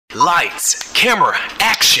Lights, camera,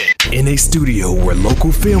 action. In a studio where local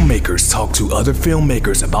filmmakers talk to other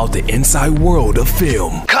filmmakers about the inside world of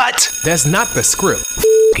film. Cut. That's not the script.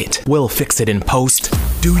 It. We'll fix it in post.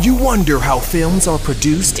 Do you wonder how films are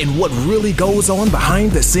produced and what really goes on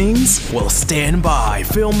behind the scenes? Well, stand by.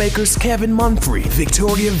 Filmmakers Kevin Munfrey,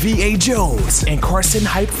 Victoria V.A. Jones, and Carson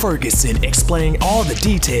Hype Ferguson explain all the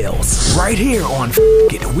details. Right here on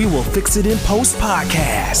It, We Will Fix It in Post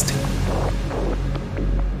podcast.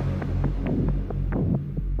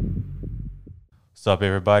 What's up,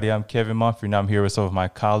 everybody? I'm Kevin Munfrey, and I'm here with some of my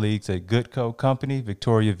colleagues at Goodco Company,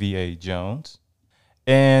 Victoria V.A. Jones,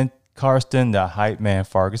 and Karsten, the Hype Man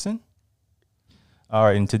Ferguson. All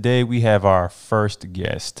right, and today we have our first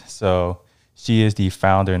guest. So she is the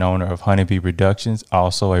founder and owner of Honeybee Productions,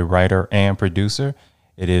 also a writer and producer.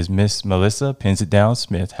 It is Miss Melissa Pins It Down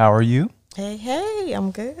Smith. How are you? Hey,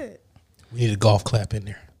 I'm good. We need a golf clap in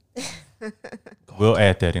there. We'll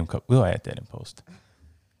add that in post.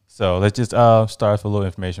 So let's just start with a little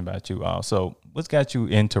information about you. So what's got you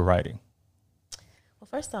into writing? Well,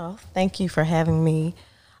 first off, thank you for having me.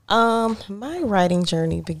 My writing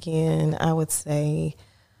journey began, I would say,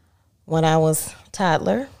 when I was a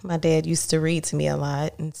toddler. My dad used to read to me a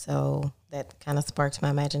lot, and so that kind of sparked my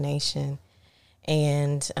imagination.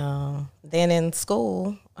 And then in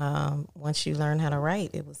school, once you learn how to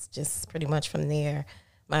write, it was just pretty much from there.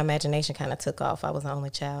 My imagination kind of took off. I was the only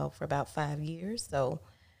child for about 5 years, so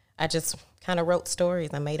I just kind of wrote stories.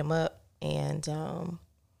 I made them up, and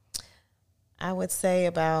I would say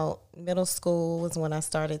about middle school was when I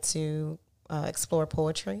started to explore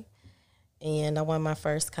poetry, and I won my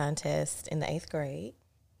first contest in the 8th grade.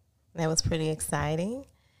 That was pretty exciting.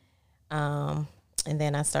 And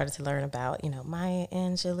then I started to learn about, Maya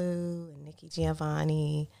Angelou and Nikki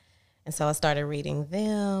Giovanni, and so I started reading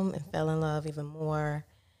them and fell in love even more,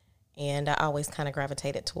 and I always kind of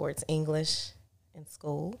gravitated towards English in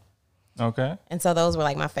school. Okay. And so those were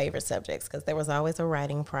like my favorite subjects because there was always a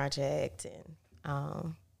writing project.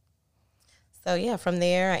 And so, yeah, from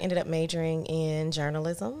there I ended up majoring in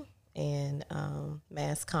journalism and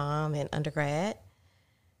mass comm in undergrad.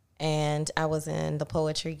 And I was in the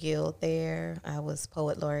Poetry Guild there. I was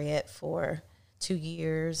poet laureate for 2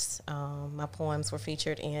 years. My poems were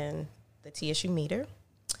featured in the TSU Meter.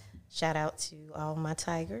 Shout out to all my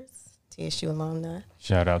Tigers, TSU alumni.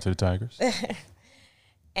 Shout out to the Tigers.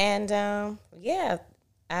 And, I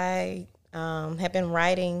have been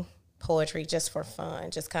writing poetry just for fun,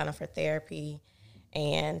 just kind of for therapy.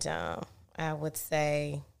 And I would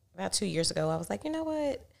say about 2 years ago, I was like, you know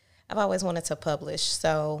what? I've always wanted to publish.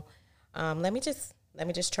 So let me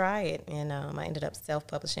just try it. And I ended up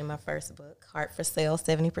self-publishing my first book, Heart for Sale,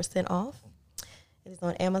 70% off. It is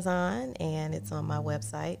on Amazon, and it's on my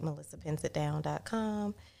website,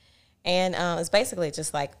 melissapinsitdown.com. And it's basically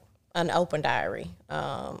just like an open diary.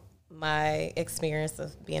 My experience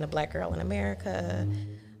of being a Black girl in America,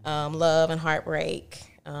 love and heartbreak,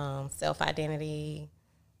 self-identity,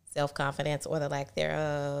 self-confidence, or the lack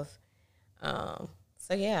thereof.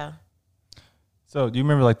 So, yeah. So do you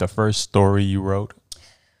remember like the first story you wrote?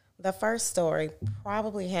 The first story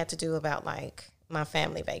probably had to do about like my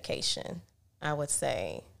family vacation, I would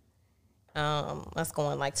say. Us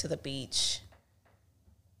going like to the beach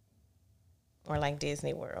or like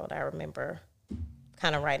Disney World. I remember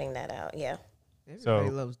kind of writing that out. Yeah. Everybody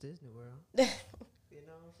loves Disney World. You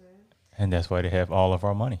know what I'm saying? And that's why they have all of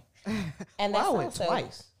our money. And Well, that's I went also,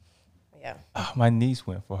 twice. yeah. My niece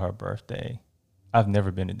went for her birthday. I've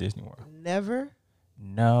never been to Disney World. Never?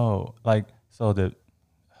 No. Like, so the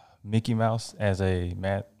Mickey Mouse as a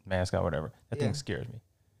mascot, whatever, that thing scares me.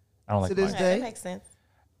 I don't like To this monkeys. day? That makes sense.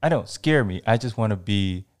 I don't scare me. I just want to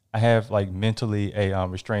be, I have like mentally a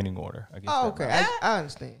restraining order against Oh, that. okay. I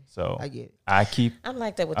understand. So I get it. I keep, I'm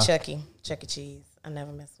like that with Chuck E. Cheese. I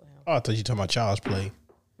never mess with him. Oh, I thought you were talking about Child's Play.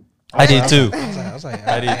 I did too. I was like,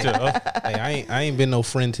 I did too. Oh. hey, I ain't been no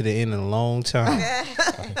friend to the end in a long time.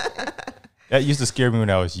 That used to scare me when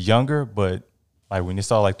I was younger, but like when you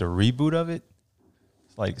saw like the reboot of it,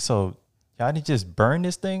 it's like, so y'all didn't just burn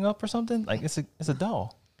this thing up or something? Like it's a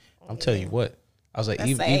doll. I'm telling you what. I was like,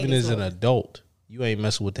 That's the even 80s as an movie. adult, you ain't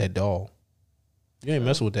messing with that doll. You ain't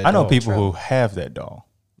messing with that I know doll. people who have that doll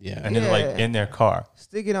Yeah. and they're like in their car.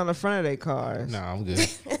 Stick it on the front of their cars. Nah, I'm good.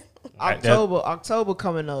 October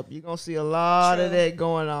coming up. You're going to see a lot of that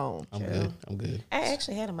going on. I'm good. I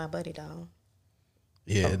actually had a My Buddy doll.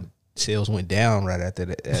 Yeah. Sales went down right after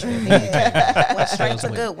that. Went straight to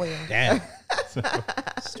Goodwill. Damn.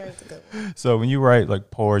 Straight to Goodwill. So when you write like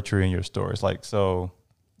poetry in your stories, like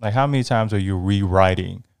how many times are you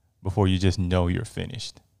rewriting before you just know you're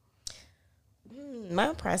finished?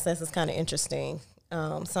 My process is kind of interesting.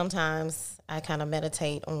 Sometimes I kind of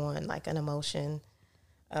meditate on like an emotion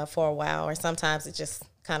for a while, or sometimes it just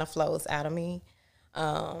kind of flows out of me.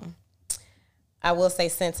 I will say,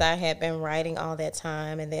 since I had been writing all that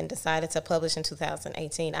time and then decided to publish in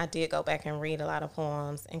 2018, I did go back and read a lot of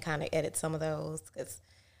poems and kind of edit some of those because,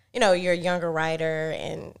 you're a younger writer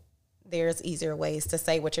and there's easier ways to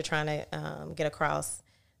say what you're trying to get across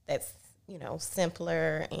that's,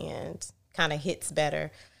 simpler and kind of hits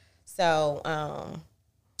better. So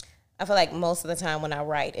I feel like most of the time when I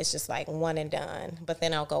write, it's just like one and done, but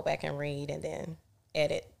then I'll go back and read and then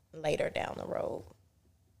edit later down the road.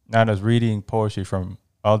 Now, does reading poetry from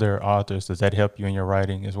other authors, does that help you in your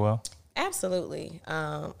writing as well? Absolutely.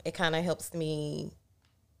 It kind of helps me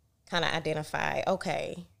kind of identify,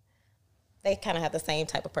 okay, they kind of have the same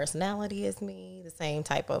type of personality as me, the same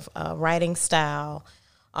type of writing style.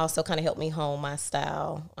 Also kind of help me hone my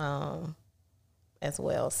style as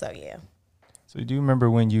well. So, yeah. So do you remember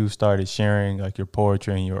when you started sharing like your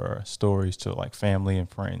poetry and your stories to like family and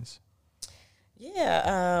friends?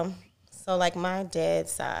 Yeah. So like my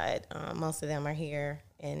dad's side, most of them are here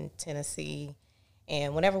in Tennessee.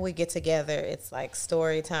 And whenever we get together, it's like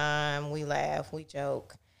story time. We laugh, we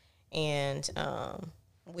joke. And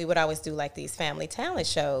we would always do like these family talent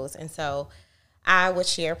shows. And so I would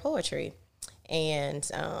share poetry. And,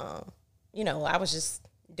 I was just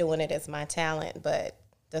doing it as my talent, but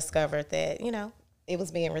discovered that, it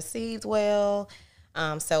was being received well.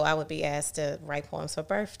 So I would be asked to write poems for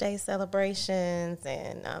birthday celebrations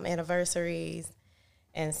and anniversaries.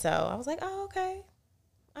 And so I was like, oh, okay,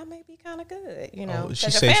 I may be kind of good, because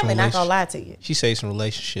your family not going to lie to you. She say some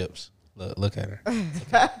relationships. Look at her.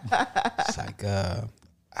 It's like, man,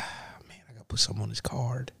 I got to put something on this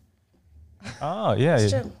card. Oh, yeah.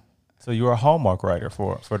 It's true. So you're a Hallmark writer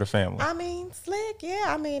for the family. I mean, slick, yeah.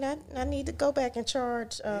 I mean, I need to go back and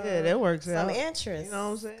charge that works some out. interest. You know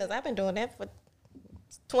what I'm saying? Because I've been doing that for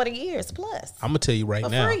 20 years plus. I'm going to tell you right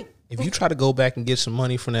now, free. if you try to go back and get some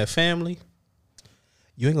money from that family,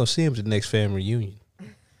 you ain't going to see them at the next family reunion.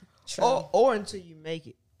 True. Or until you make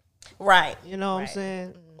it. Right. You know what I'm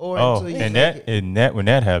saying? Or Oh, until you and make it. when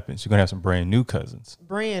that happens, you're gonna have some brand new cousins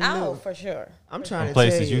Brand new. Oh, for sure. I'm from trying to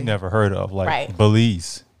places tell you. you never heard of, like Right.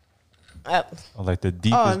 Belize, Uh, or like the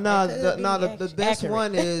deepest. Oh no, That could the be best accurate.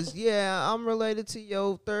 one is I'm related to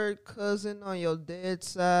your third cousin on your dad's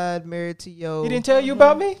side, married to your. He didn't tell you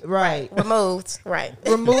about me? Right. removed. Right.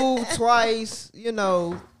 Removed twice.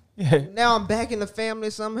 Yeah. Now I'm back in the family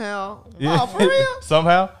somehow. Yeah. Oh, for real?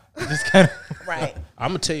 Somehow, it just kind of. Right. I'm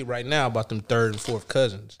going to tell you right now about them third and fourth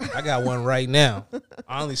cousins. I got one right now.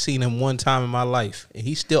 I only seen him one time in my life, and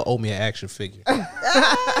he still owe me an action figure.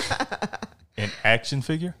 An action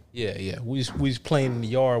figure? Yeah. We was playing in the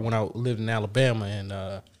yard when I lived in Alabama,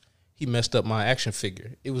 and he messed up my action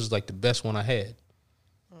figure. It was like the best one I had.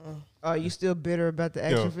 Are you still bitter about the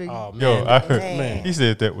action figure? Oh, man. Yo, I heard. Man. He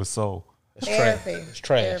said that was soul. It's trash. Therapy. It's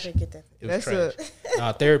trash. Therapy, get that. It was That's trash.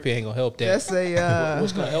 Nah, therapy ain't going to help that. That's a.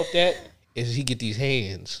 What's going to help that is he get these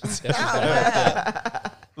hands. That's what's going to help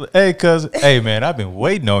that. Hey, cousin. Hey, man, I've been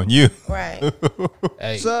waiting on you. Right.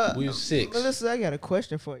 Hey, So, we was 6. Melissa, I got a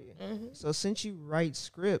question for you. So since you write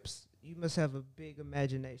scripts, you must have a big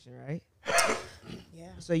imagination, right? Yeah.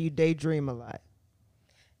 So you daydream a lot.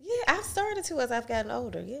 Yeah, I've started to as I've gotten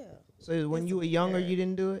older, yeah. So when you were younger, you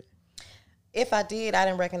didn't do it? If I did, I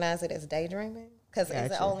didn't recognize it as daydreaming. Because as an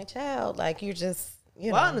Gotcha. only child, like you just,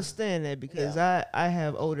 you Well, I know. understand that because I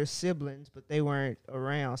have older siblings, but they weren't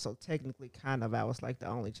around. So technically, kind of, I was like the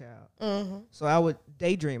only child. Mm-hmm. So I would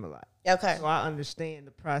daydream a lot. Okay. So I understand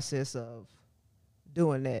the process of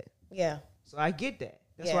doing that. Yeah. So I get that.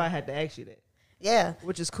 That's Yeah. why I had to ask you that, Yeah.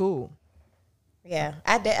 which is cool. Yeah.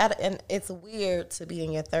 And it's weird to be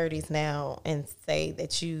in your 30s now and say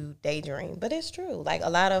that you daydream, but it's true. Like a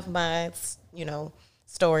lot of my,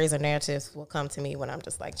 stories or narratives will come to me when I'm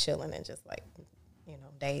just like chilling and just like,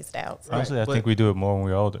 dazed out. So. Honestly, I but- think we do it more when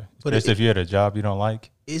we're older. But Especially if you had a job you don't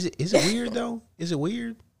like. Is it weird, though? Is it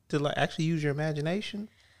weird to like actually use your imagination?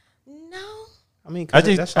 No. I mean, 'cause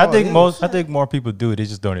that's all it is. I think more people do it. They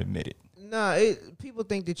just don't admit it. No, people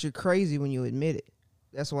think that you're crazy when you admit it.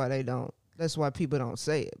 That's why they don't. That's why people don't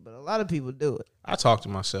say it. But a lot of people do it. I talk to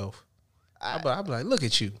myself. I'm like, look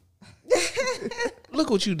at you. Look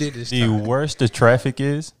what you did this The time. worse the traffic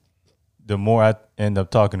is, the more I end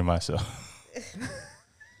up talking to myself.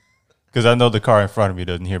 Because I know the car in front of me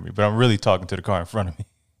doesn't hear me, but I'm really talking to the car in front of me.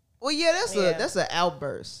 Well, yeah, Yeah. that's an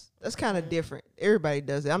outburst. That's kind of different. Everybody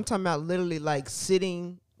does it. I'm talking about literally like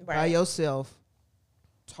sitting by Right. yourself,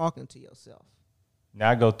 talking to yourself.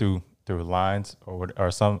 Now I go through lines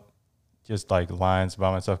or some just like lines by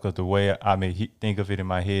myself because the way I may think of it in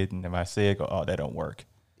my head, and then I say it, go, oh, that don't work.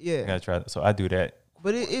 I Yeah. gotta try that. So I do that.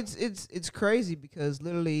 But it's crazy because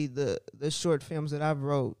literally the short films that I've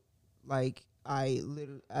wrote, like I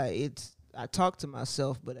talk to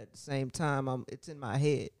myself, but at the same time it's in my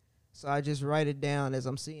head. So I just write it down as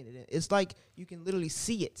I'm seeing it. It's like you can literally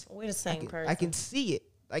see it. We're the same person. I can see it.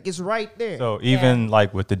 Like it's right there. So even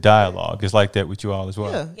like with the dialogue, it's like that with you all as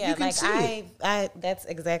well. yeah, Yeah, you can like see it. I that's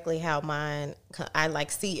exactly how mine. I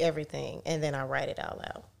like see everything and then I write it out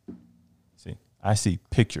loud. See, I see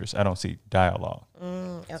pictures. I don't see dialogue.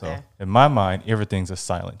 Okay. So in my mind, everything's a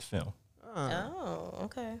silent film. Oh,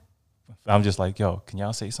 okay. I'm just like, yo, can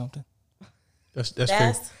y'all say something? That's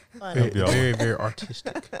That's funny. very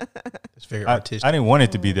artistic. That's very artistic. I didn't want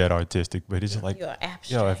it to be that artistic, but it's just like, You're abstract.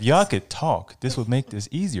 yo, if y'all could talk, this would make this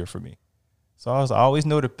easier for me. So I always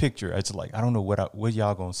know the picture. It's like, I don't know what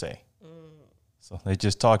y'all gonna say. So they're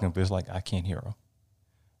just talking, but it's like, I can't hear them.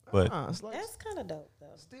 But It's like That's kind of dope though.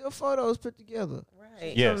 still photos put together.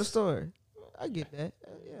 Right. Yeah. Tell the Yes. story. I get that.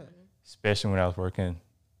 Yeah. especially when I was working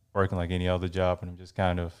like any other job, and I'm just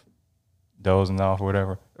kind of dozing off or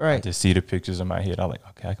whatever. I Right. just see the pictures in my head. I'm like,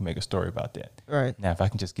 okay, I can make a story about that. Right. Now, if I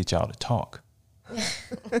can just get y'all to talk,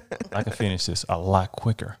 I can finish this a lot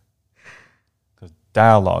quicker. Because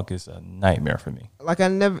dialogue is a nightmare for me. Like I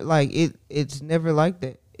never like it. It's never like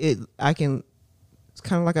that. It's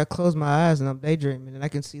kind of like I close my eyes and I'm daydreaming and I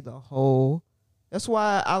can see the whole. That's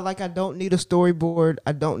why I don't need a storyboard.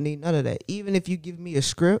 I don't need none of that. Even if you give me a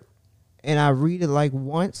script and I read it like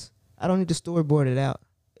once, I don't need to storyboard it out.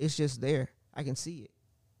 It's just there. I can see it.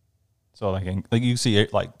 So like you see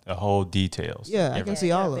it, like the whole details. Yeah, I can see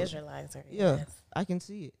you're all a of it. visualizer. Yeah, Yes. I can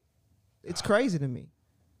see it. It's crazy to me.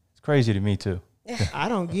 It's crazy to me too. I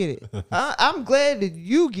don't get it. I'm glad that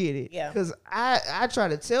you get it. Yeah. Because I try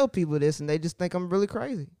to tell people this and they just think I'm really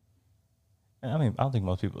crazy. I mean, I don't think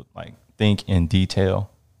most people like think in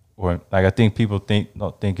detail, or like I think people think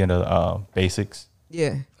in the basics.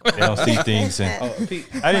 Yeah. They don't see things. And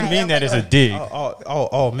I didn't mean that as a dig.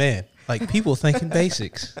 Oh man, like people thinking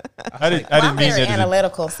basics. I didn't I'm mean very that as a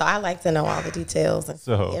analytical, so I like to know all the details and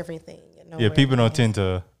So, see everything. And know yeah. where People don't everything tend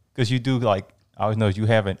to, because you do like I always know you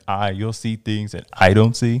have an eye. You'll see things that I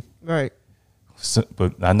don't see. Right. So,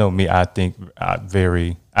 but I know me. I think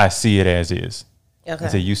I see it as is. is. Okay. I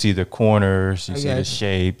say you see the corners, you I see got the you.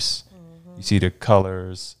 shapes, you see the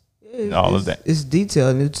colors, and all of that. It's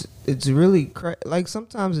detailed and it's really like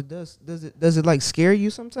sometimes it does it like scare you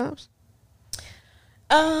sometimes?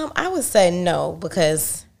 I would say no,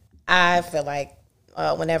 because I feel like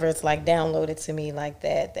whenever it's like downloaded to me like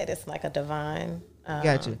that it's like a divine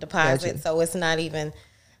Gotcha. deposit. Gotcha. So it's not even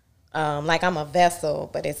like I'm a vessel,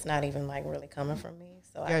 but it's not even like really coming from me.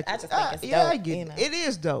 So I just think it's yeah, dope. I get you it. know? It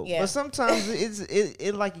is dope. Yeah. But sometimes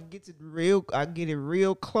it like it gets it real. I get it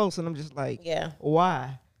real close, and I'm just like, Yeah.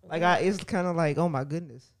 why? Like it's kind of like, oh my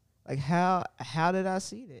goodness, like how did I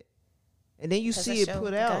see that? And then you 'Cause see it shows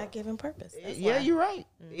put the out. God-given purpose. That's Yeah, why. you're right.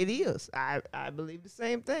 It is. I believe the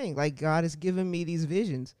same thing. Like God has given me these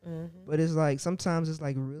visions, but it's like sometimes it's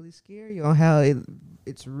like really scary on how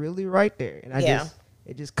it's really right there, and Yeah.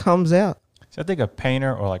 it just comes out. So I think a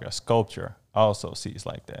painter or like a sculptor also sees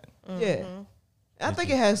like that. Yeah. I think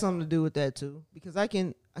it has something to do with that too, because I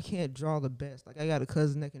can't draw the best. Like I got a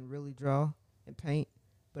cousin that can really draw and paint,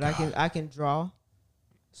 but I can draw,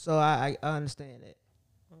 so I understand that.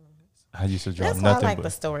 I used to draw That's why I nothing like the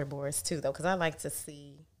but storyboards too, though, because I like to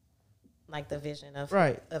see like the vision of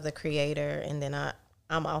Right. of the creator, and then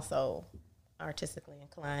I'm also artistically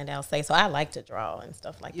inclined. I'll say so. I like to draw and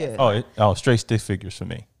stuff like Yeah. that. straight stick figures for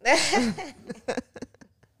me.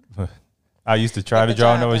 I used to try Get to the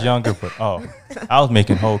draw when I job was done. younger, but I was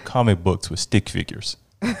making whole comic books with stick figures.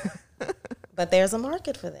 But there's a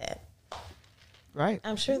market for that. Right.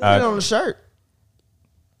 I'm sure. Put That it on the shirt.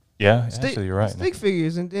 Yeah, Stick, actually, you're right. Stick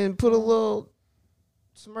figures, and then put a little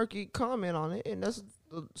smirky comment on it, and that's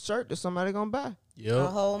the shirt that somebody gonna buy. a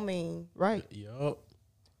Yup. whole meme. Right. Yup.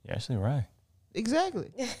 You're actually right.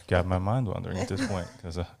 Exactly. Got my mind wandering at this point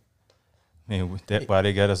because, with that why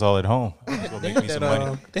they got us all at home. Go make me some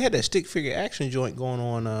money. They had that stick figure action joint going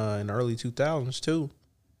on in the early 2000s too.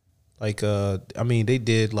 Like, I mean, they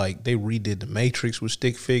redid the Matrix with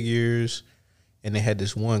stick figures, and they had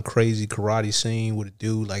this one crazy karate scene with a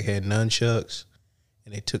dude like had nunchucks,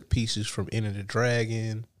 and they took pieces from Enter the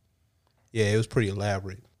Dragon. Yeah, it was pretty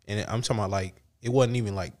elaborate, and I'm talking about like it wasn't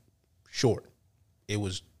even like short. It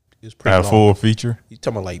was pretty A long. full feature. You're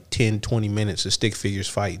talking about like 10, 20 minutes of stick figures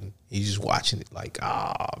fighting. He's just watching it like,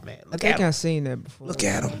 oh man, I look think at him. I've seen that before. Look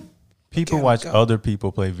at him. People Okay, watch go. other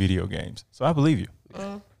people play video games, so I believe you.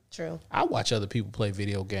 True. I watch other people play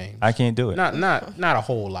video games. I can't do it. Not a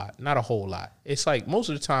whole lot. Not a whole lot. It's like most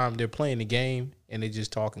of the time they're playing the game and they're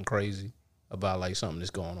just talking crazy about like something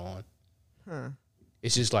that's going on. Huh.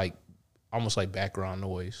 It's just like almost like background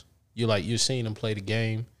noise. You're seeing them play the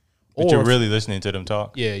game, But you're really listening to them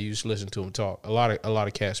talk. yeah, you just listen to them talk. A lot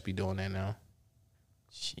of cats be doing that now.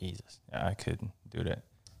 Jesus, I couldn't do that.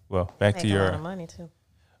 Well, back Make to a lot your. of money too.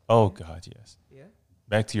 Oh God, yes. Yeah.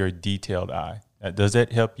 Back to your detailed eye. Does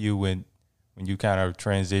that help you when you kind of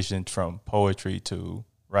transitioned from poetry to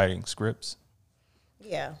writing scripts?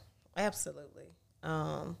 Yeah, absolutely.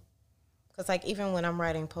 Because like even when I'm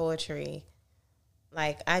writing poetry,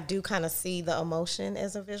 like I do kind of see the emotion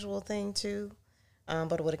as a visual thing too.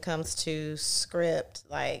 But when it comes to script,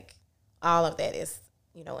 like all of that is,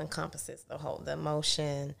 encompasses the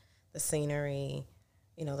emotion, the scenery,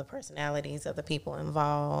 the personalities of the people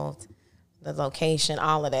involved, the location,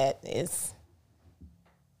 all of that is,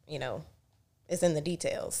 is in the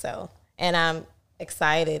details. So, and I'm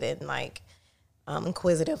excited and like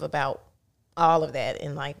inquisitive about all of that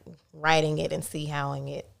and like writing it and see how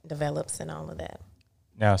it develops and all of that.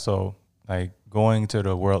 Now, so like going to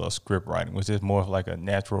the world of script writing, was this more of like a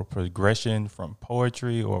natural progression from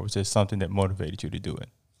poetry, or was this something that motivated you to do it?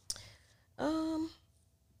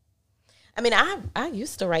 I mean, I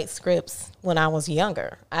used to write scripts when I was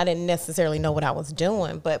younger. I didn't necessarily know what I was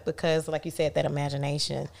doing, but because, like you said, that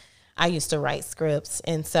imagination, I used to write scripts.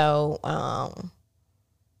 And so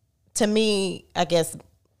to me, I guess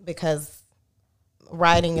because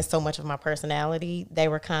writing is so much of my personality, they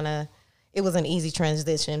were it was an easy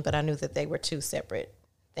transition, but I knew that they were two separate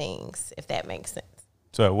things, if that makes sense.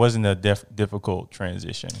 So it wasn't a difficult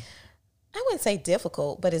transition. I wouldn't say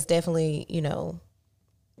difficult, but it's definitely, you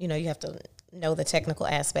have to know the technical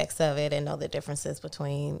aspects of it and know the differences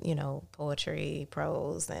between, poetry,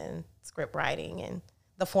 prose, and script writing and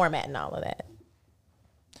the format and all of that.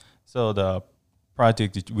 So the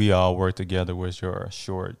project that we all worked together was your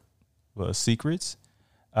short, Secrets.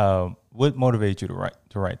 What motivated you to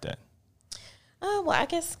write that? Well, I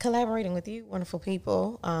guess collaborating with you, wonderful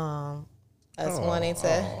people. Us wanting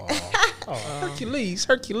to, Hercules.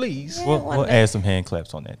 We'll add some hand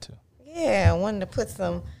claps on that too. I wanted to put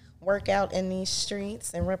some work out in these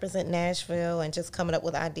streets and represent Nashville and just coming up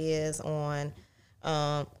with ideas on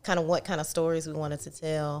kind of what kind of stories we wanted to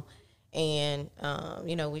tell. And,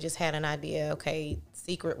 we just had an idea, okay,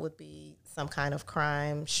 Secret would be some kind of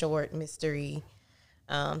crime, short mystery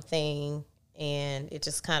thing. And it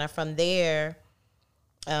just kind of from there,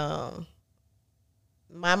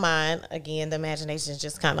 my mind, again, the imagination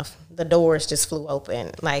just kind of, the doors just flew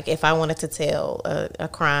open. Like if I wanted to tell a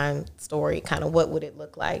crime story, kind of what would it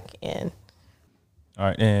look like? And all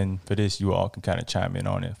right, and for this, you all can kind of chime in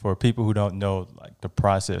on it. For people who don't know, like the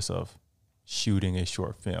process of shooting a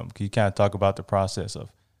short film, can you kind of talk about the process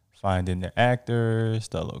of finding the actors,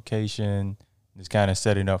 the location, just kind of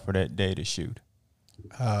setting up for that day to shoot?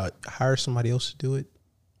 Hire somebody else to do it.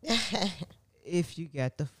 If you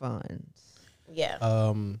got the funds.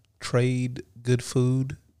 yeah. Trade good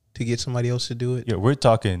food to get somebody else to do it. Yeah, we're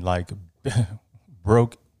talking like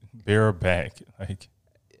broke, bareback. Like,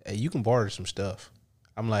 Hey, you can barter some stuff.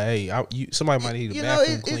 I'm like, hey, somebody might need a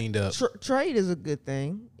bathroom cleaned up. Trade is a good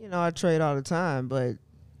thing. I trade all the time, but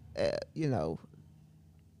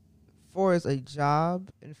for as a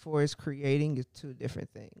job and for as creating is two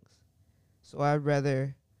different things. So I'd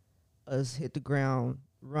rather us hit the ground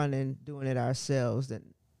running, doing it ourselves than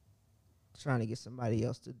trying to get somebody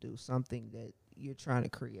else to do something that you're trying to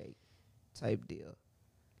create type deal.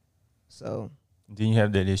 So then you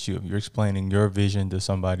have that issue of you're explaining your vision to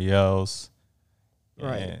somebody else.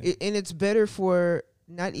 right. And it's better for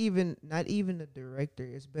not even the director.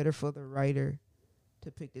 It's better for the writer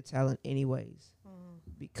to pick the talent anyways,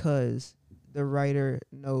 because the writer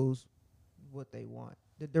knows what they want.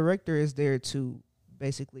 The director is there to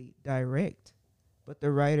basically direct, but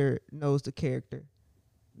the writer knows the character,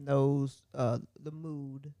 knows the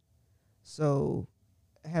mood. So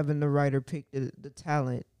having the writer pick the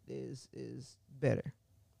talent is better.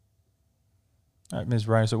 All right, Ms.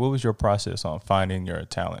 Ryan, so what was your process on finding your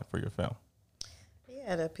talent for your film?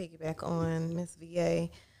 Yeah, to piggyback on Miss VA,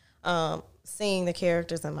 seeing the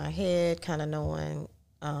characters in my head, kind of knowing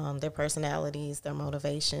their personalities, their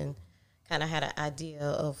motivation, kind of had an idea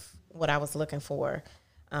of what I was looking for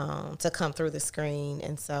to come through the screen.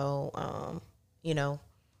 And so,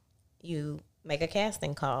 you make a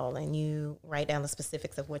casting call and you write down the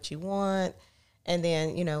specifics of what you want. And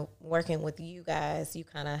then, working with you guys, you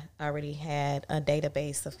kind of already had a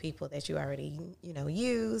database of people that you already,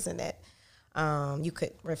 use and that you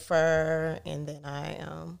could refer. And then I,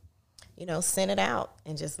 send it out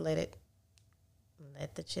and just let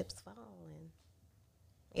the chips fall. And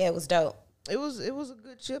yeah, it was dope. It was a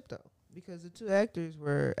good chip though, because the two actors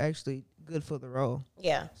were actually good for the role.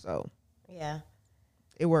 Yeah. So Yeah.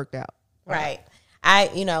 it worked out. Right.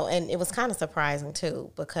 And it was kind of surprising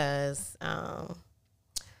too, because I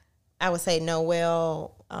would say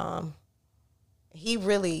Noel, he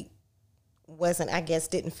really wasn't, I guess,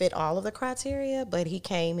 didn't fit all of the criteria, but he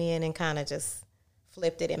came in and kind of just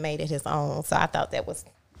flipped it and made it his own. So I thought that was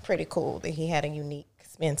pretty cool that he had a unique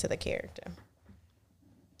spin to the character.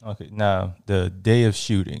 Okay, now the day of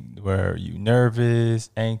shooting, were you nervous,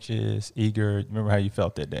 anxious, eager? Remember how you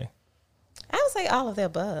felt that day? I would say all of the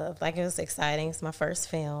above. Like, it was exciting. It's my first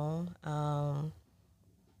film. I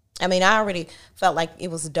already felt like it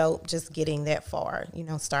was dope just getting that far,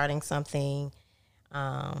 starting something,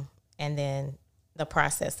 and then the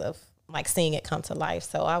process of like seeing it come to life.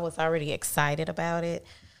 So I was already excited about it.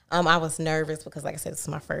 I was nervous because, like I said, this is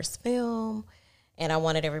my first film, and I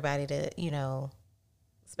wanted everybody to,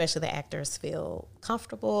 especially the actors, feel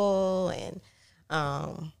comfortable and,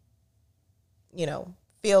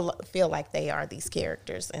 feel like they are these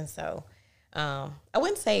characters. And so I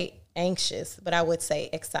wouldn't say anxious, but I would say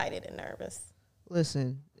excited and nervous.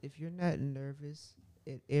 Listen, if you're not nervous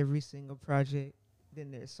at every single project,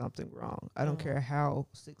 then there's something wrong. I don't care how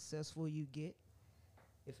successful you get.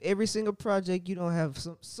 If every single project you don't have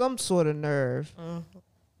some sort of nerve,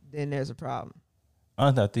 then there's a problem.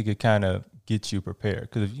 I think it kind of gets you prepared,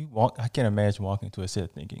 because if you walk, I can't imagine walking to a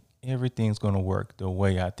set thinking everything's going to work the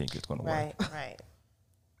way I think it's going to work. Right.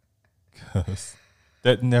 Because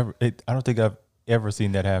I don't think I've ever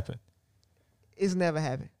seen that happen. It's never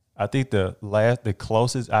happened. I think the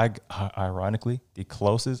closest the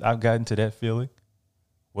closest I've gotten to that feeling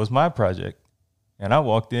was my project, and I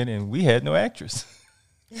walked in and we had no actress.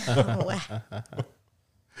 Wow.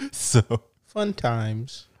 So Fun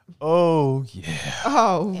times. oh yeah,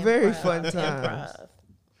 Oh, very Improv, fun times. improv.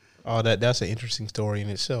 Oh, that's an interesting story in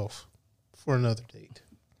itself for another date.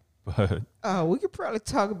 but Oh, we could probably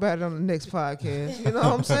talk about it on the next podcast. You know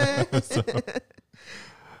what I'm saying?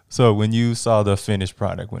 so when you saw the finished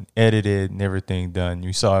product, when edited and everything done,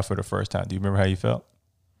 you saw it for the first time. Do you remember how you felt?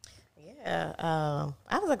 Yeah,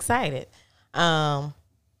 I was excited. Happy.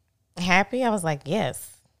 I was like,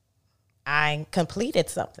 yes, I completed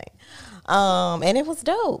something. And it was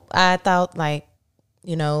dope. I thought, like,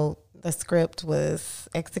 the script was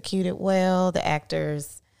executed well. The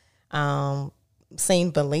actors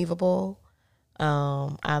seemed believable.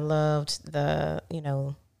 I loved the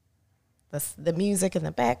music in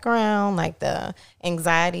the background, like the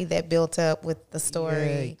anxiety that built up with the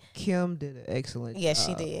story. Yeah, Kim did an excellent Yes,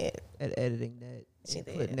 job she did. at editing that. She and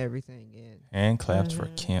did. putting everything in. And claps for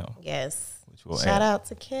Kim. Yes. Which we'll Shout add. out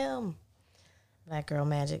to Kim. Black girl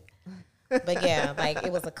magic. But yeah, like,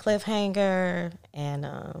 it was a cliffhanger,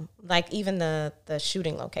 and like, even the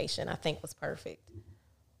shooting location I think was perfect.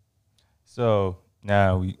 So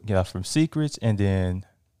now we got from Secrets, and then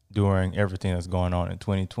during everything that's going on in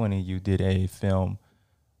 2020, you did a film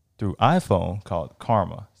through iPhone called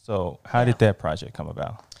Karma. So how did that project come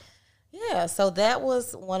about? Yeah, so that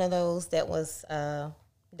was one of those that was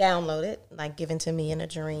downloaded, like, given to me in a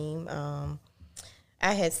dream.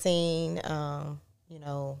 I had seen,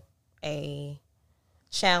 a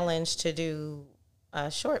challenge to do a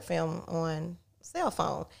short film on cell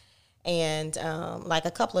phone, and like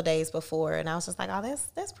a couple of days before, and I was just like, oh,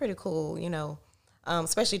 that's pretty cool,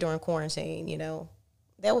 especially during quarantine.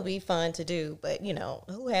 That would be fun to do, but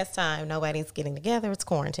who has time? Nobody's getting together. It's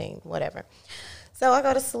quarantine, whatever. So I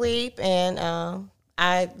go to sleep, and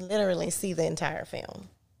I literally see the entire film.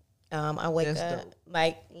 I wake That's up, dope.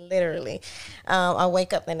 like, literally. I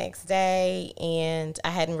wake up the next day, and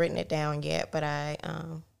I hadn't written it down yet, but I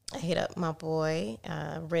hit up my boy,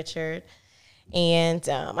 Richard, and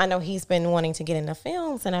I know he's been wanting to get into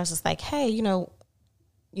films, and I was just like, hey,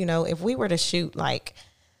 if we were to shoot like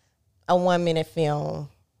a 1-minute film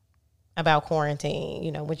about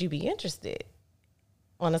quarantine, would you be interested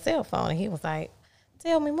on a cell phone? And he was like,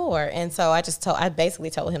 tell me more. And so I basically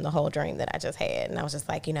told him the whole dream that I just had. And I was just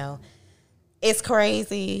like, it's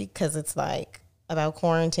crazy because it's like about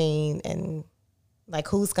quarantine and like,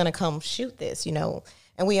 who's going to come shoot this, and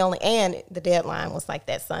and the deadline was like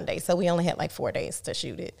that Sunday. So we only had like 4 days to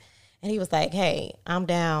shoot it. And he was like, hey, I'm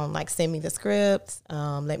down. Like, send me the script.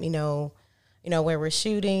 Let me know, where we're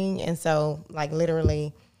shooting. And so, like,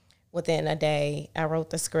 literally within a day, I wrote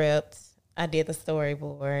the script. I did the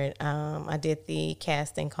storyboard. I did the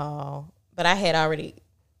casting call. But I had already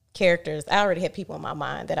characters. I already had people in my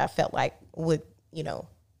mind that I felt like would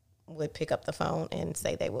pick up the phone and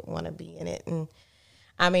say they would want to be in it. And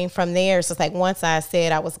I mean, from there, it's just like once I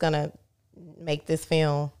said I was going to make this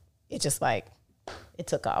film, it just like, it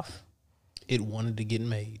took off. It wanted to get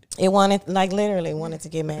made. It wanted, like literally wanted to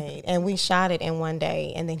get made. And we shot it in one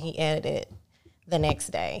day, and then he edited the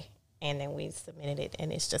next day. And then we submitted it,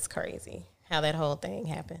 and it's just crazy how that whole thing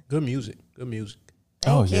happened. Good music. Good music.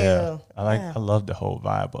 Thank yeah, you. I love the whole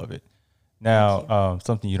vibe of it. Now,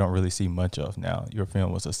 something you don't really see much of now. Your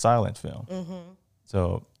film was a silent film,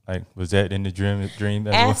 so like, was that in the dream? As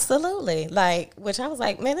well? Absolutely. Like, which I was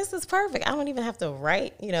like, man, this is perfect. I don't even have to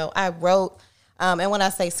write. You know, I wrote, and when I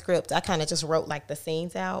say script, I kind of just wrote like the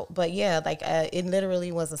scenes out. But yeah, like it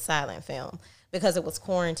literally was a silent film because it was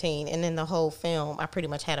quarantine, and in the whole film, I pretty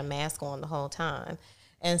much had a mask on the whole time,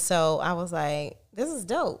 and so I was like, this is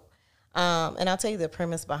dope. And I'll tell you the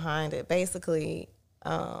premise behind it. Basically,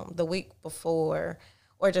 the week before,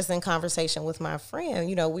 or just in conversation with my friend,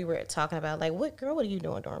 you know, we were talking about like, what are you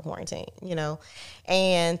doing during quarantine? You know,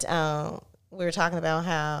 and we were talking about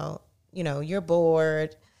how, you know, you're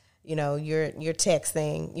bored, you know, you're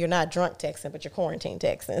texting, you're not drunk texting, but you're quarantine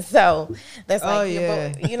texting. So that's like,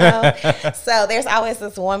 you know, so there's always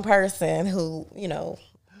this one person who, you know,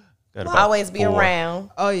 will always be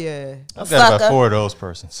around. Oh yeah, I've got about 4 of those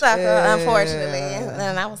persons. Sucker, unfortunately.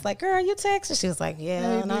 And I was like, girl, you texting? She was like,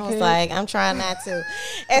 yeah. And I was like, I'm trying not to.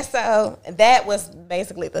 And so that was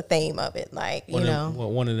basically the theme of it. Like, you know.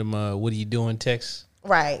 One of them, what are you doing texts?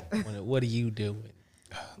 Right. What are you doing?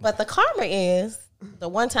 But the karma is the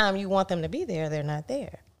one time you want them to be there, they're not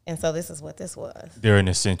there. And so this is what this was. They're an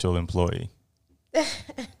essential employee.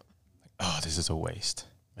 Oh, this is a waste.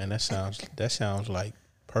 Man, that sounds like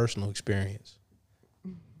personal experience.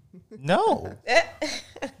 No,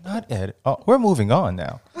 not Ed. Oh, we're moving on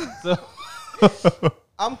now. So,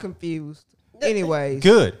 I'm confused. Anyways,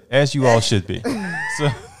 good, as you all should be. So,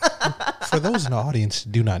 For those in the audience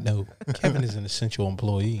who do not know, Kevin is an essential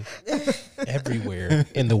employee everywhere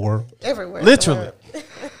in the world. Everywhere. literally,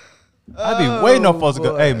 I'd be waiting on folks to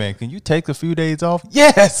go, hey, man, can you take a few days off?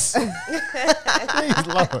 Yes. Please,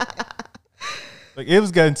 Lord. Like, it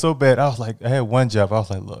was getting so bad. I was like, I had one job. I was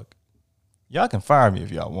like, look, y'all can fire me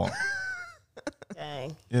if y'all want.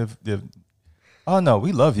 Dang. If oh no,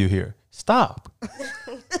 we love you here. Stop.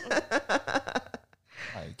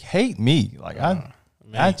 Like, hate me. Like,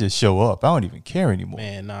 I just show up. I don't even care anymore.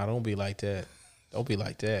 Man, nah, don't be like that. Don't be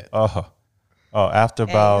like that. After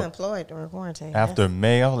Hey, about you're employed during quarantine. after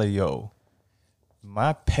May, I was like, yo,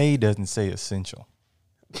 my pay doesn't say essential.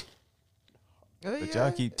 But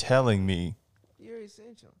y'all keep telling me. you're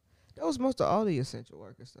essential. That was most of all the essential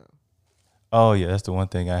workers, though. Oh yeah, that's the one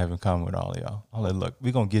thing I have in common with all of y'all. I'm like, look,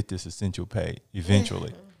 we're gonna get this essential pay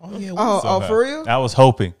eventually. Oh yeah. Oh, for real? I was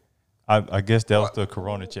hoping. I guess that was the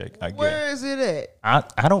corona check. I Where guess. is it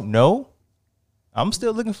at? I don't know. I'm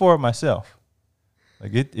still looking for it myself.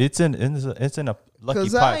 Like it's in a lucky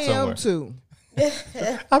Because pot I am somewhere. too.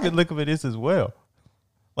 I've been looking for this as well.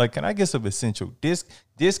 Like, can I get some essential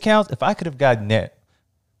discounts? If I could have gotten that,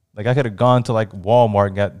 like I could have gone to like Walmart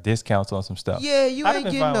and got discounts on some stuff. Yeah, you I'd have ain't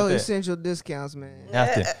been getting fine no with that. essential discounts, man.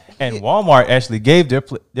 Nothing. And Walmart actually gave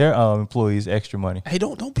their employees extra money. Hey,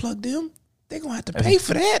 don't plug them. They're gonna have to pay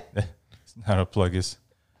for that. It's not a plug. It's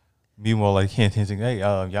meanwhile like hinting, hey,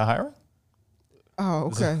 y'all hiring? Oh,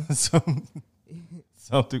 okay.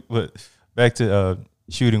 Something. But back to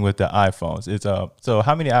shooting with the iPhones. It's so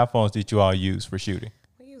how many iPhones did you all use for shooting?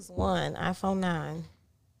 We used one iPhone 9.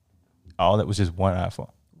 Oh, that was just one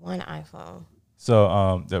iPhone. One iPhone.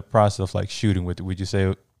 So the process of like shooting with it, would you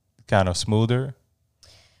say kind of smoother?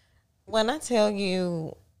 When I tell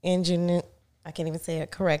you engineer, I can't even say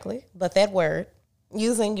it correctly, but that word,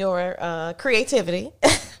 using your creativity.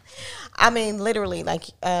 I mean, literally, like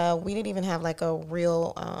we didn't even have like a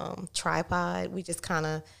real tripod. We just kind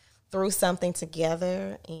of threw something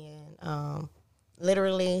together and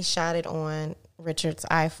literally shot it on Richard's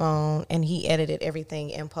iPhone, and he edited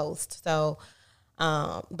everything in post. So,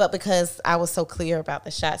 but because I was so clear about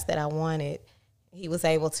the shots that I wanted, he was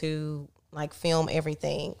able to like film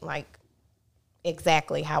everything like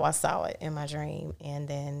exactly how I saw it in my dream, and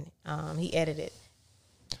then he edited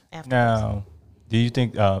afterwards. Now, do you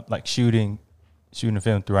think like shooting a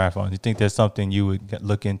film through iPhone, do you think that's something you would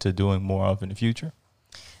look into doing more of in the future?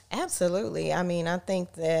 Absolutely. I mean, I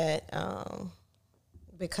think that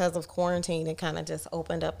because of quarantine, it kind of just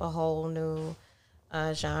opened up a whole new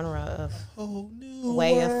genre of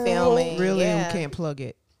way of filming. Really, Yeah. we can't plug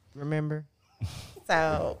it. Remember?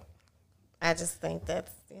 So I just think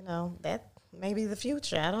that's, that may be the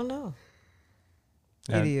future. I don't know.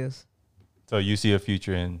 Yeah. It is. So you see a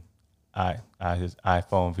future in his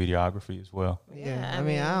iPhone videography as well? Yeah. Yeah, I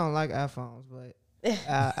mean, I don't like iPhones, but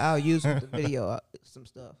I'll use with the video some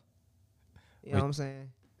stuff. You know what I'm saying?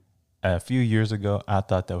 A few years ago, I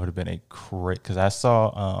thought that would have been a great, because I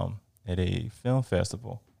saw at a film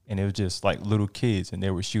festival, and it was just like little kids, and they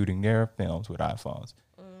were shooting their films with iPhones.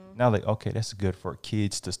 Now, like, okay, that's good for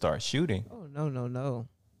kids to start shooting. Oh no.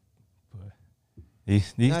 But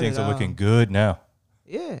these Not things at are looking all. good now.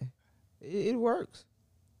 Yeah, it works.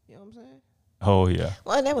 You know what I'm saying? Oh yeah.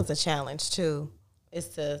 Well, that was a challenge too, is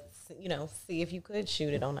to see if you could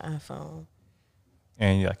shoot it on the iPhone.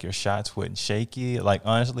 And like your shots wouldn't shaky. Like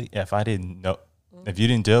honestly, if I didn't know, if you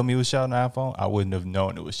didn't tell me it was shot on an iPhone, I wouldn't have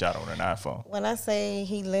known it was shot on an iPhone. When I say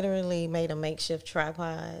he literally made a makeshift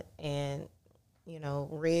tripod and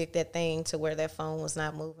rigged that thing to where that phone was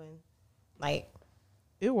not moving, like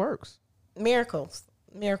It works. miracles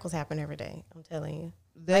happen every day. I'm telling you.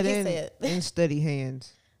 That Like you and, said. and steady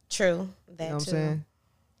hands. True, that You know what I'm too. saying?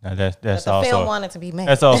 Now But that's the film also wanted to be made.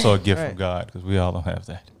 that's also a gift Right. from God, because we all don't have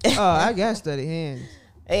that. Oh, I got steady hands.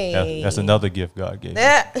 Hey, That's another gift God gave. me.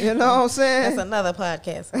 Yeah. You know what I'm saying? That's another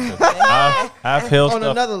podcast. I've held On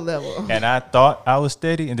stuff, another level. and I thought I was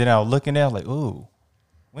steady, and then I was looking at it like, ooh,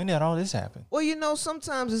 when did all this happen? Well,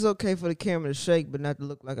 sometimes it's okay for the camera to shake, but not to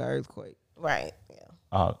look like an earthquake. Right.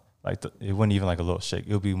 Yeah. It wasn't even like a little shake.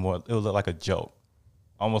 It would look like a joke,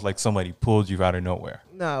 almost like somebody pulled you out of nowhere.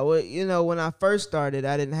 No, well, when I first started,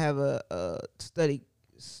 I didn't have a study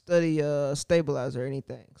stabilizer or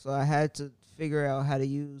anything, so I had to figure out how to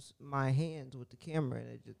use my hands with the camera,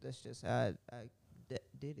 and that's just how I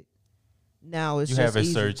did it. Now it's You just have a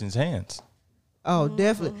easy. surgeon's hands. Oh,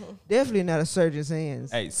 definitely not a surgeon's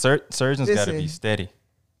hands. Hey, surgeons got to be Listen. steady.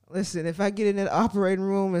 Listen, if I get in that operating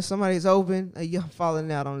room and somebody's open, I'm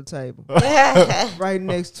falling out on the table right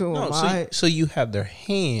next to them. No, so you have their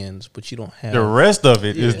hands, but you don't have The rest of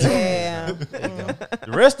it is Yeah.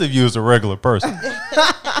 the rest of you is a regular person.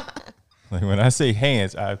 Like when I say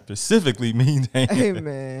hands, I specifically mean hands. Hey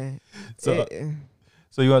man, So-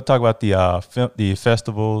 So you want to talk about the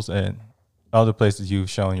festivals and other places you've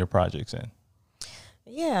shown your projects in?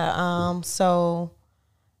 Yeah. So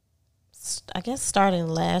I guess starting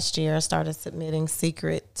last year, I started submitting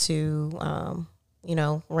Secret to,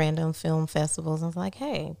 random film festivals. I was like,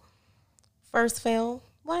 hey, first film,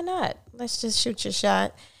 why not? Let's just shoot your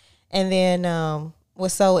shot. And then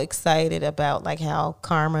was so excited about like how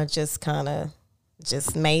Karma just kind of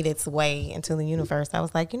just made its way into the universe. I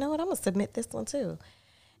was like, you know what? I'm going to submit this one too.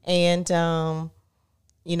 And,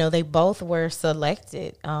 they both were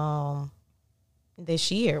selected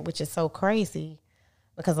this year, which is so crazy.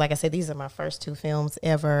 Because, like I said, these are my first two films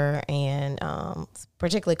ever, and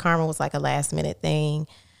particularly Karma was like a last-minute thing.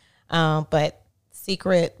 But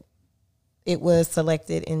Secret, it was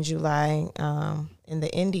selected in July in the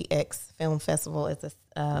Indie X Film Festival as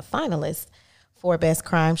a finalist for Best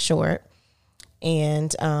Crime Short.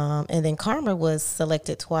 And then Karma was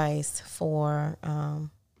selected twice for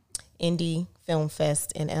Indie Film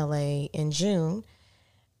Fest in LA in June,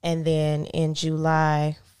 and then in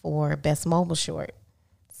July for Best Mobile Short.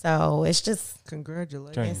 So it's just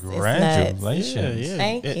congratulations. Congratulations. Yeah.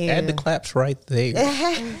 Thank you. Add the claps right there.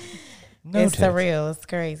 it's surreal. It's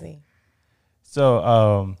crazy.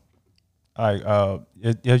 So, have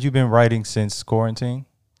you been writing since quarantine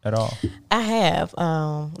at all? I have.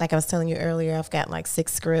 Like I was telling you earlier, I've got like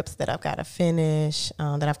 6 scripts that I've got to finish,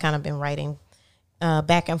 that I've kind of been writing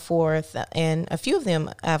back and forth. And a few of them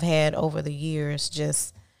I've had over the years,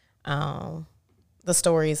 just the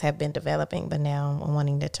stories have been developing, but now I'm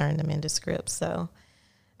wanting to turn them into scripts. So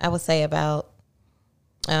I would say about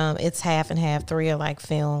it's half and half. 3 are like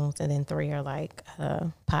films, and then 3 are like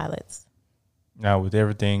pilots. Now, with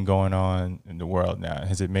everything going on in the world now,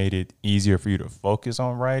 has it made it easier for you to focus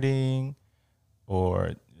on writing,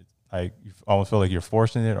 or like you almost feel like you're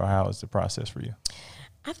forcing it, or how is the process for you?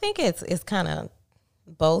 I think it's kind of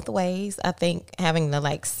both ways. I think having to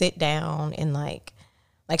like sit down and like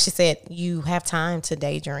she said, you have time to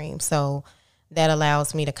daydream. So that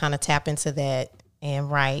allows me to kind of tap into that and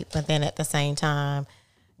write. But then at the same time,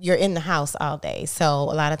 you're in the house all day. So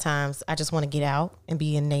a lot of times I just want to get out and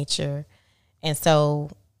be in nature. And so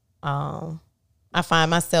I find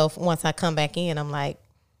myself, once I come back in, I'm like,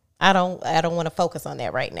 I don't want to focus on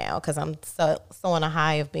that right now, because I'm so on a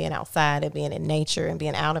high of being outside and being in nature and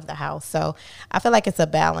being out of the house. So I feel like it's a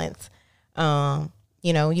balance.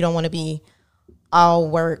 You don't want to be all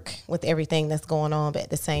work with everything that's going on, but at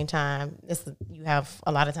the same time, you have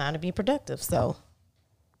a lot of time to be productive. So,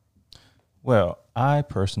 Well, I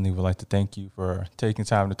personally would like to thank you for taking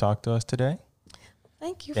time to talk to us today.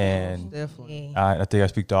 Thank you. And Definitely. I think I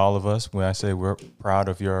speak to all of us when I say we're proud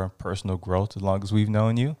of your personal growth as long as we've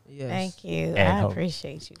known you. Yes. Thank you. And I hope.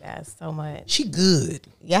 appreciate you guys so much. She good.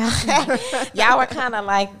 Yeah, y'all were kind of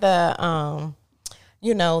like the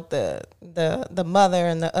you know, the mother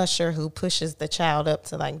and the usher who pushes the child up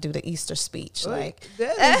to like do the Easter speech. Like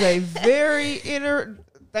That is a very inner.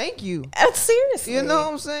 Thank you. seriously, You know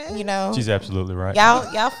what I'm saying? You know, She's absolutely right.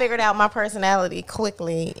 y'all figured out my personality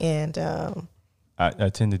quickly, and I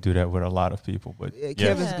tend to do that with a lot of people, but Yeah, yeah.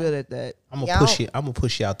 Kevin's good at that. I'm gonna Y'all- push you. I'm gonna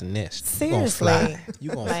push you out the nest. seriously, You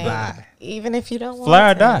gonna like, fly. even if you don't want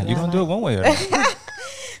Fly or to, die. You're going to do it one way or another.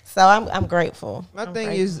 So I'm grateful. My I'm thing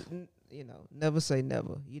grateful. is, you know, never say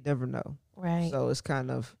never. You never know. right. So it's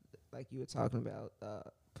kind of like you were talking about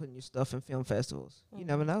putting your stuff in film festivals. You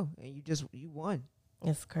never know, and you won.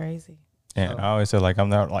 It's crazy. And I always say, like, I'm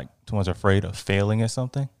not like too much afraid of failing at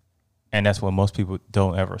something. And that's what most people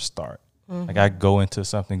don't ever start. Like, I go into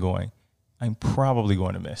something going, I'm probably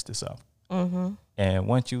going to mess this up. And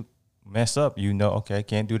once you mess up, you know, okay, I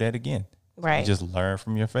can't do that again. Right. You just learn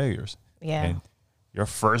from your failures. Yeah. And your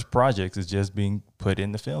first project is just being put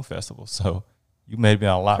in the film festival. So you may have been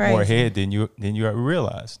a lot more Crazy. ahead than you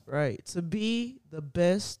realized. Right. To be the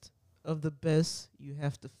best of the best, you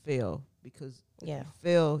have to fail, because if Yeah. you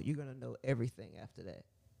fail, you're gonna know everything after that.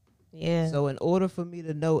 Yeah. So in order for me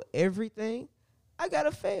to know everything, I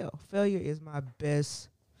gotta fail. Failure is my best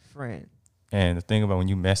friend. And the thing about when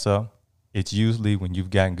you mess up, it's usually when you've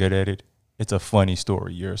gotten good at it, it's a funny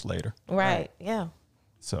story years later. right. Yeah.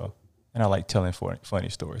 So, and I like telling funny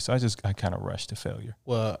stories. So I kind of rush to failure.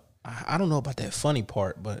 Well, I don't know about that funny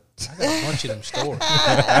part, but I got a bunch of them stories.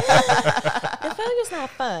 The failure's not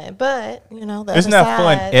fun, but you know the It's other not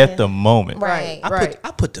fun side at is- the moment. right.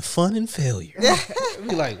 I put the fun in failure.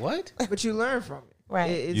 Be like, what? But you learn from it. Right.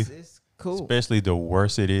 It's cool. Especially the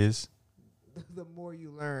worse it is. The more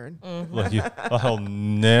you learn. Look, I'll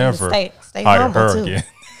never Stay hire humble her too. again.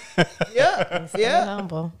 Yeah. Stay Yeah.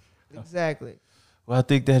 humble. Exactly. Well, I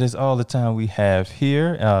think that is all the time we have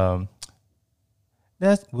here.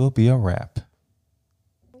 That will be a wrap.